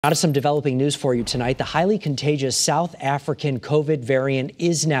Out of some developing news for you tonight, the highly contagious South African COVID variant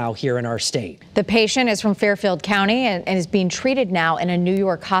is now here in our state. The patient is from Fairfield County and is being treated now in a New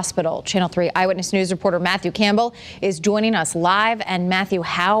York hospital. Channel 3 Eyewitness News reporter Matthew Campbell is joining us live. And Matthew,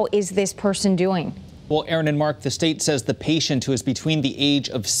 how is this person doing? Well, Aaron and Mark, the state says the patient, who is between the age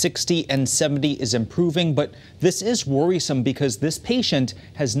of 60 and 70, is improving. But this is worrisome because this patient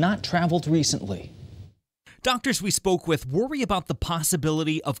has not traveled recently. Doctors we spoke with worry about the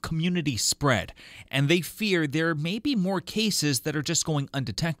possibility of community spread, and they fear there may be more cases that are just going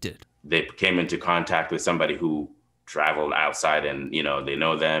undetected. They came into contact with somebody who traveled outside and, they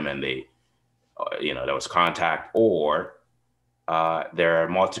know them and they, there was contact, or there are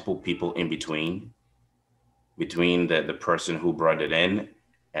multiple people in between the person who brought it in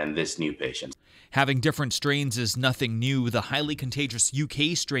and this new patient. Having different strains is nothing new. The highly contagious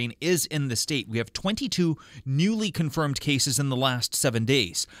UK strain is in the state. We have 22 newly confirmed cases in the last 7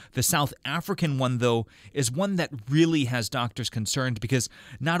 days. The South African one, though, is one that really has doctors concerned because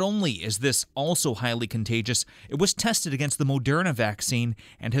not only is this also highly contagious, it was tested against the Moderna vaccine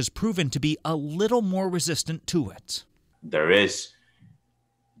and has proven to be a little more resistant to it. There is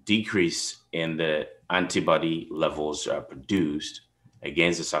decrease in the antibody levels produced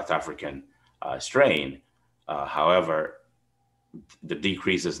against the South African strain. However, the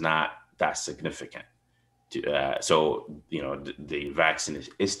decrease is not that significant. So, the vaccine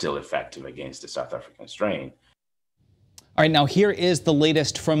is still effective against the South African strain. All right, now here is the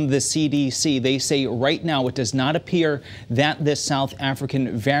latest from the CDC. They say right now it does not appear that this South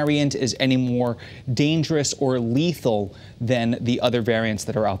African variant is any more dangerous or lethal than the other variants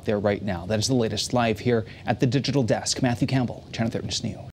that are out there right now. That is the latest live here at the Digital Desk. Matthew Campbell, Channel 13 News.